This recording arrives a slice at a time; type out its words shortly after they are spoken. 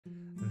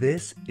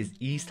This is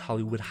East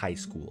Hollywood High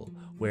School,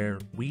 where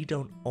we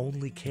don't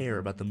only care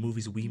about the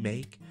movies we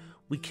make,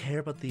 we care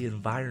about the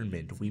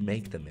environment we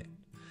make them in.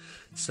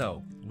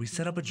 So, we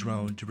set up a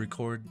drone to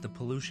record the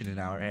pollution in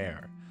our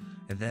air,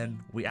 and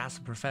then we asked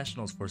the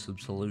professionals for some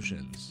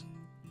solutions.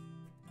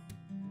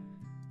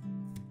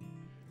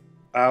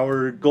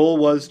 Our goal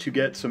was to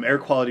get some air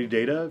quality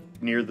data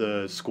near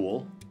the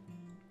school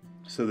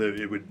so that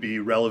it would be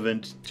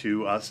relevant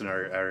to us and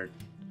our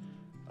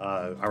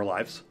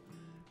lives.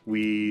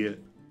 We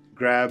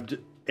grabbed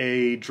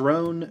a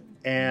drone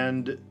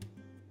and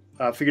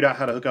figured out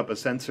how to hook up a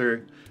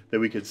sensor that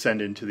we could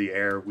send into the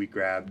air. We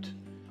grabbed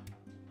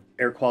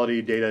air quality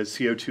data,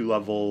 CO2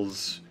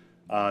 levels,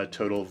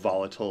 total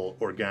volatile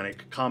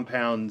organic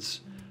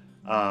compounds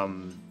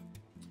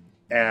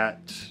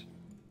at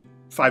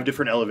 5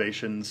 different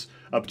elevations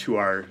up to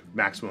our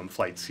maximum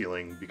flight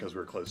ceiling because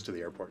we're close to the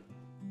airport.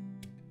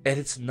 And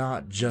it's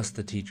not just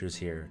the teachers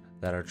here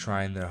that are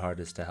trying their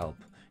hardest to help.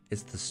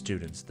 It's the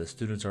students. The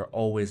students are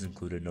always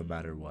included no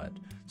matter what.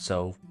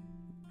 So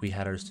we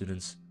had our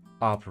students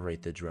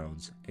operate the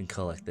drones and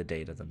collect the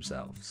data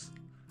themselves.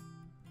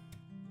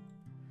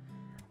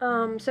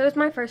 So it was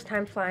my first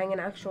time flying an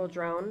actual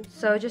drone.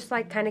 So just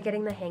like kind of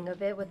getting the hang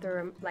of it with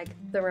the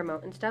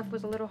remote and stuff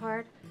was a little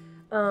hard.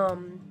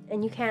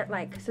 And you can't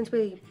since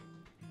we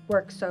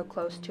work so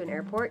close to an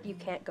airport, you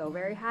can't go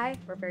very high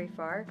or very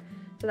far.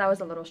 So that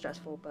was a little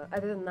stressful, but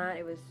other than that,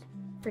 it was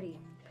pretty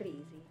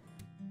easy.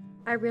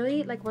 I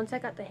really, once I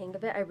got the hang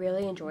of it, I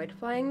really enjoyed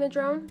flying the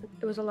drone.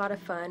 It was a lot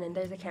of fun, and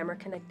there's a camera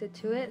connected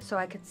to it, so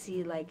I could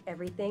see,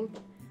 everything.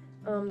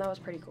 That was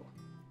pretty cool.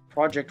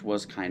 Project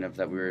was kind of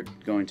that we were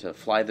going to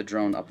fly the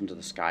drone up into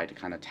the sky to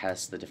kind of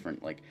test the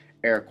different,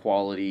 air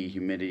quality,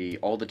 humidity,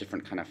 all the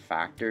different kind of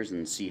factors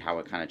and see how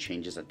it kind of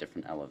changes at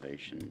different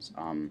elevations.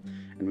 And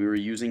we were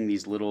using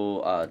these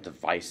little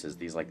devices,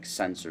 these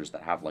sensors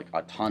that have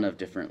a ton of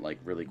different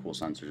really cool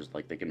sensors.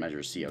 They can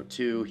measure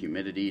CO2,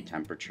 humidity,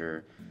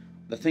 temperature.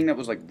 The thing that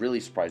was really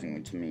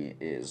surprising to me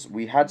is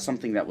we had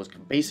something that was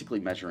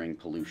basically measuring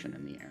pollution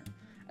in the air,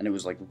 and it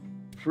was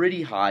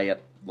pretty high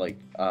at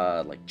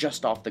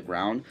just off the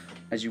ground.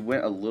 As you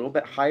went a little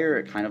bit higher,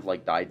 it kind of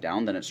died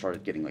down, then it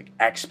started getting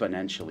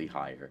exponentially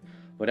higher.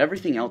 But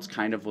everything else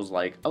kind of was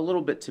a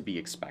little bit to be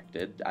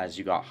expected. As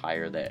you got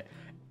higher, the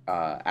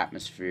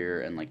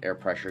atmosphere and air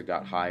pressure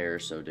got higher,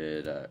 so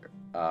did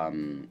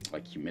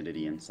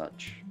humidity and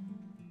such.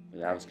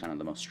 That was kind of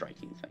the most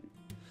striking thing.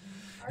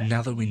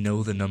 Now that we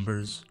know the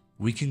numbers,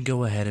 we can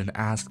go ahead and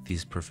ask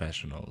these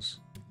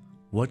professionals,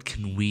 what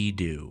can we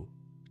do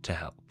to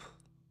help?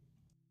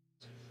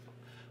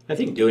 I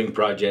think doing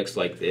projects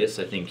like this,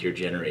 I think your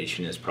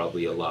generation is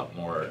probably a lot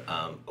more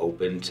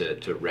open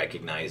to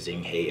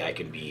recognizing, hey, I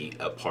can be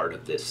a part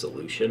of this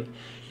solution.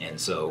 And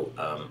so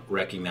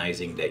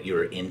recognizing that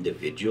your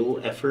individual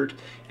effort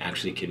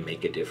actually can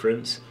make a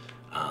difference.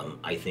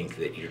 I think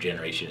that your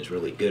generation is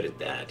really good at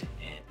that.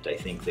 And I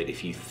think that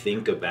if you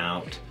think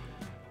about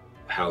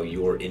how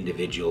your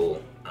individual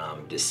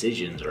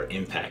decisions are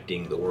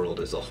impacting the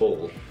world as a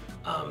whole,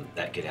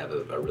 that could have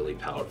a really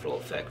powerful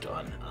effect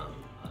on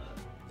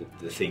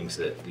the things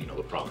that, the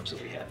problems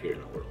that we have here in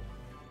the world.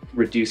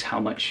 Reduce how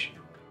much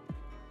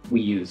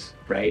we use,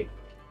 right?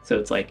 So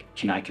it's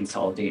can I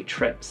consolidate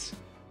trips?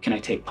 Can I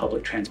take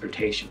public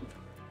transportation?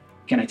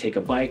 Can I take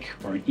a bike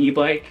or an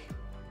e-bike?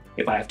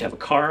 If I have to have a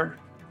car,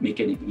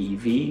 make it an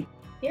EV.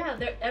 Yeah,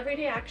 they're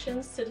everyday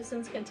actions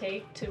citizens can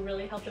take to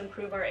really help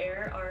improve our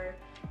air are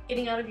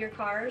getting out of your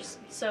cars.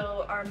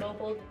 So our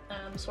mobile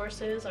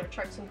sources, our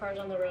trucks and cars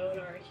on the road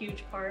are a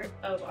huge part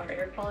of our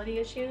air quality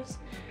issues.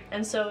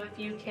 And so if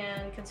you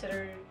can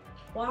consider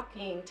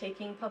walking,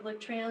 taking public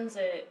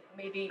transit,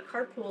 maybe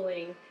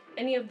carpooling,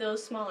 any of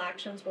those small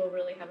actions will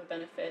really have a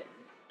benefit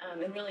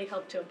and really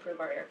help to improve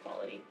our air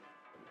quality.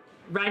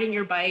 Riding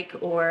your bike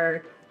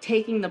or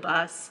taking the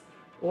bus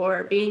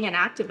or being an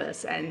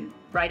activist and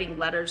writing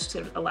letters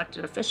to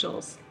elected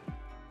officials.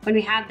 When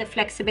we have the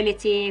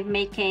flexibility,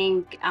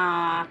 making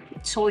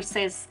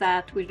choices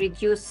that will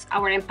reduce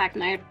our impact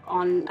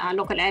on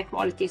local air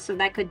quality. So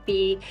that could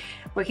be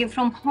working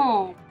from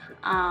home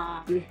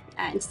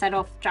instead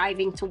of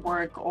driving to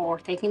work, or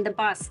taking the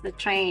bus, the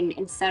train,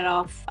 instead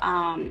of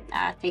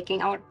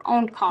taking our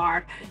own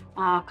car,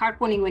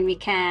 carpooling when we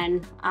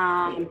can,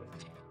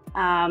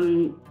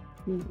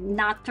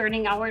 not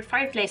turning our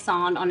fireplace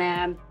on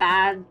a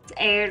bad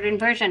air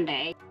inversion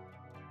day.